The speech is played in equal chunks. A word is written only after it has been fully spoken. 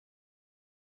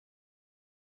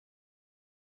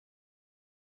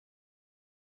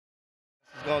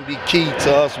It's going to be key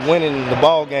to us winning the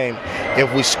ball game.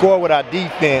 If we score with our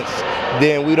defense,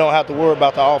 then we don't have to worry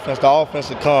about the offense. The offense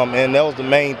will come, and that was the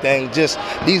main thing. Just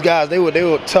these guys, they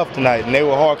were tough tonight, and they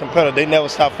were hard competitors. They never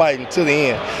stopped fighting to the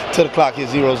end, till the clock hit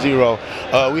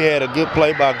 0-0. We had a good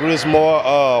play by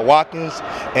Grismore, Watkins,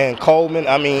 and Coleman.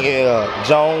 I mean,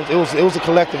 Jones. It was a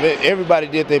collective. Everybody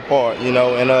did their part, you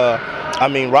know, and I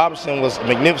mean, Robertson was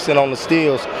magnificent on the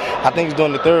steals. I think it was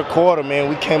during the third quarter, man,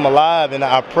 we came alive, and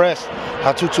our press,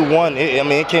 our 2-2-1,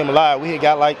 it came alive. We had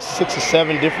got like 6 or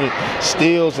 7 different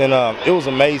steals, and it was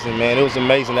amazing, man. It was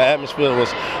amazing. The atmosphere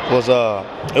was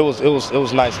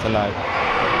nice tonight.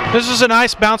 This is a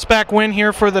nice bounce-back win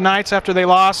here for the Knights after they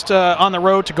lost on the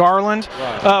road to Garland.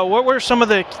 Right. What were some of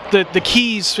the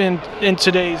keys in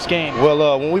today's game?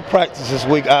 Well, when we practiced this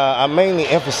week, I mainly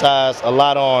emphasized a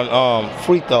lot on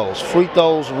free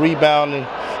throws, rebounding,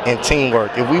 and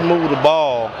teamwork. If we move the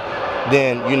ball,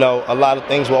 then, you know, a lot of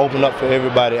things will open up for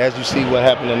everybody, as you see what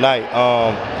happened tonight.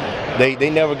 They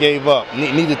never gave up.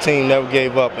 Neither team never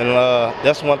gave up, and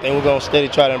that's one thing we're going to steady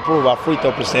try to improve, our free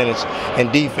throw percentage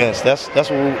and defense. That's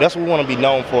what we want to be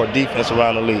known for, defense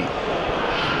around the league.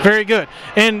 Very good.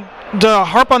 And to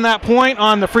harp on that point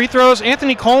on the free throws,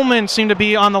 Anthony Coleman seemed to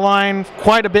be on the line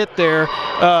quite a bit there,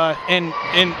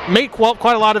 and made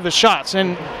quite a lot of his shots.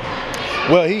 And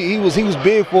well, he was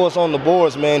big for us on the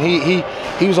boards, man. He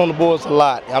was on the boards a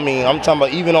lot. I mean, I'm talking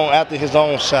about even on after his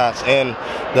own shots. And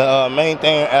the main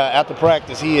thing after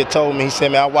practice, he had told me, he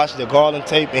said, man, I watched the Garland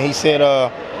tape, and he said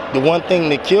the one thing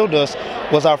that killed us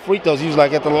was our free throws. He was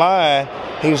like, at the line,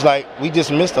 he was like, we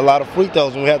just missed a lot of free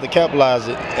throws, and we had to capitalize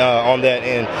on that.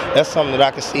 And that's something that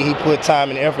I could see he put time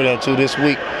and effort into this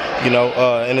week, you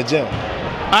know, in the gym.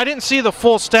 I didn't see the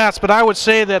full stats, but I would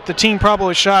say that the team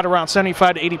probably shot around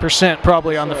 75 to 80%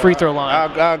 probably on the free throw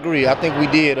line. I agree. I think we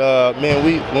did. Man,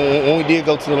 when we did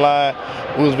go to the line,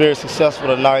 we was very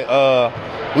successful tonight.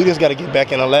 We just got to get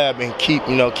back in the lab and keep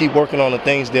working on the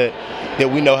things that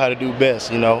we know how to do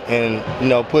best, you know, and, you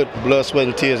know, put blood, sweat,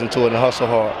 and tears into it and hustle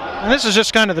hard. And this is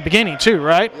just kind of the beginning too,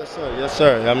 right? Yes, sir. Yes,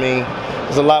 sir. I mean,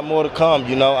 there's a lot more to come,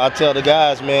 you know. I tell the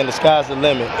guys, man, the sky's the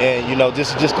limit, and, you know,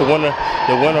 this is just the winter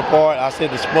part. I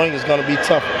said the spring is going to be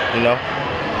tougher, you know.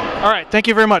 All right. Thank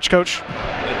you very much, Coach.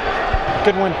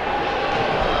 Good win.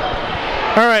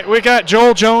 All right, we got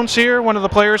Joel Jones here, one of the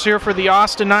players here for the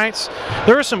Austin Knights.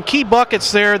 There were some key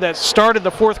buckets there that started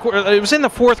the fourth quarter. It was in the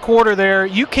fourth quarter there.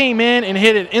 You came in and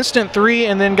hit an instant three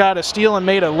and then got a steal and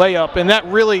made a layup, and that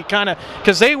really kind of,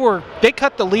 because they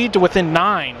cut the lead to within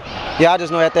 9. Yeah, I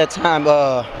just know at that time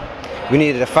we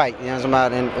needed to fight. You know what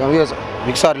I'm saying? And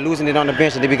we started losing it on the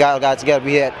bench, and then we got together.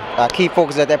 We had our key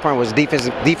focus at that point was defense.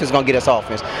 Defense gonna get us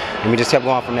offense, and we just kept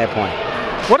going from that point.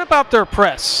 What about their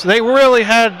press? They really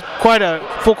had quite a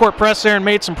full court press there and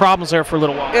made some problems there for a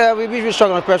little while. Yeah, we've been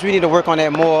struggling with press. We need to work on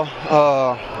that more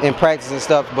in practice and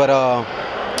stuff. But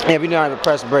yeah, we don't have a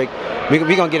press break.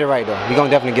 We're gonna get it right though. We're gonna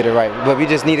definitely get it right. But we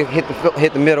just need to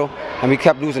hit the middle, and we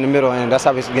kept losing the middle, and that's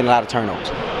how we're getting a lot of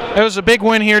turnovers. It was a big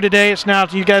win here today. It's now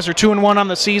you guys are 2-1 on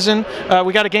the season.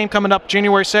 We got a game coming up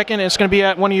January 2nd. It's going to be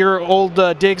at one of your old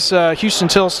digs, Houston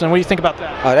Tilson. What do you think about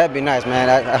that? Oh, that'd be nice, man.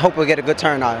 I hope we'll get a good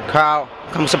turnout. Crowd,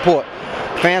 come support.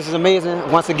 Fans was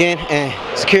amazing once again, and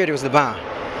security was the bomb.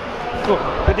 Cool,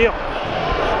 good deal.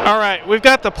 All right, we've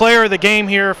got the player of the game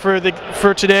here for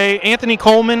today, Anthony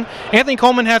Coleman. Anthony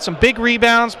Coleman had some big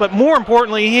rebounds, but more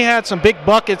importantly, he had some big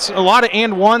buckets, a lot of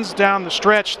and ones down the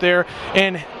stretch there,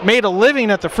 and made a living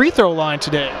at the free throw line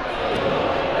today.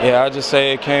 Yeah, I'll just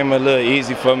say it came a little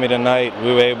easy for me tonight.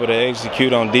 We were able to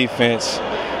execute on defense,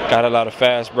 got a lot of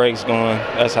fast breaks going.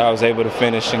 That's how I was able to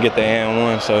finish and get the and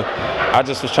one. So I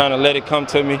just was trying to let it come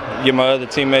to me, get my other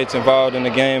teammates involved in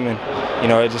the game, and, you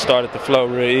know, it just started to flow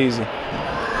real easy.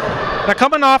 Now,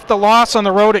 coming off the loss on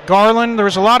the road at Garland, there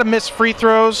was a lot of missed free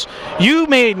throws. You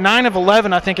made 9 of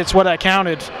 11, I think it's what I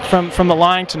counted from the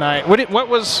line tonight. What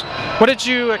did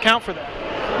you account for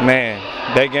that? Man,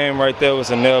 that game right there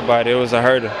was a nail biter. It was a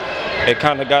hurter. It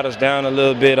kind of got us down a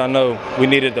little bit. I know we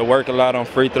needed to work a lot on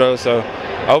free throws. So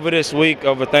over this week,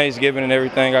 over Thanksgiving and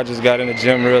everything, I just got in the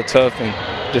gym real tough and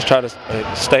just try to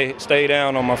stay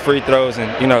down on my free throws,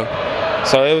 and, you know.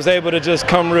 So it was able to just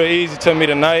come real easy to me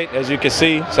tonight, as you can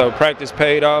see. So practice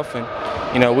paid off, and,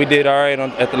 you know, we did all right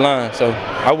at the line. So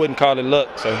I wouldn't call it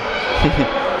luck. So.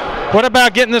 What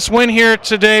about getting this win here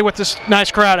today with this nice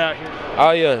crowd out here?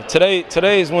 Oh yeah,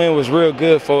 today's win was real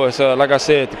good for us. Like I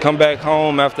said, to come back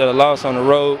home after the loss on the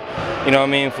road, you know what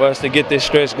I mean, for us to get this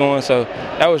stretch going. So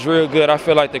that was real good. I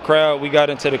feel like the crowd, we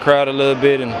got into the crowd a little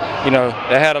bit, and, you know,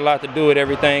 that had a lot to do with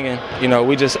everything. And, you know,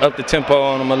 we just upped the tempo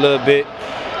on them a little bit.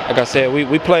 Like I said,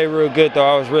 we played real good, though.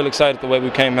 I was real excited the way we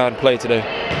came out and played today.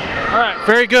 All right,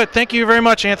 very good. Thank you very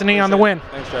much, Anthony, on the win.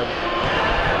 Thanks, Trevor.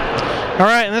 All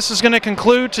right, and this is going to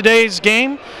conclude today's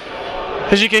game.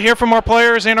 As you can hear from our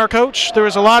players and our coach, there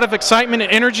was a lot of excitement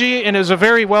and energy, and it was a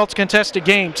very well-contested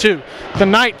game, too.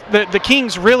 The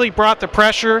Kings really brought the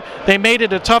pressure. They made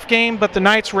it a tough game, but the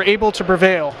Knights were able to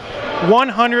prevail,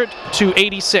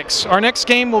 100-86. Our next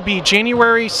game will be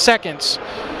January 2nd,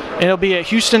 and it'll be at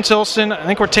Houston-Tilson. I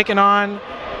think we're taking on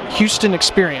Houston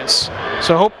Experience.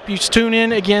 So I hope you tune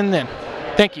in again then.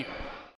 Thank you.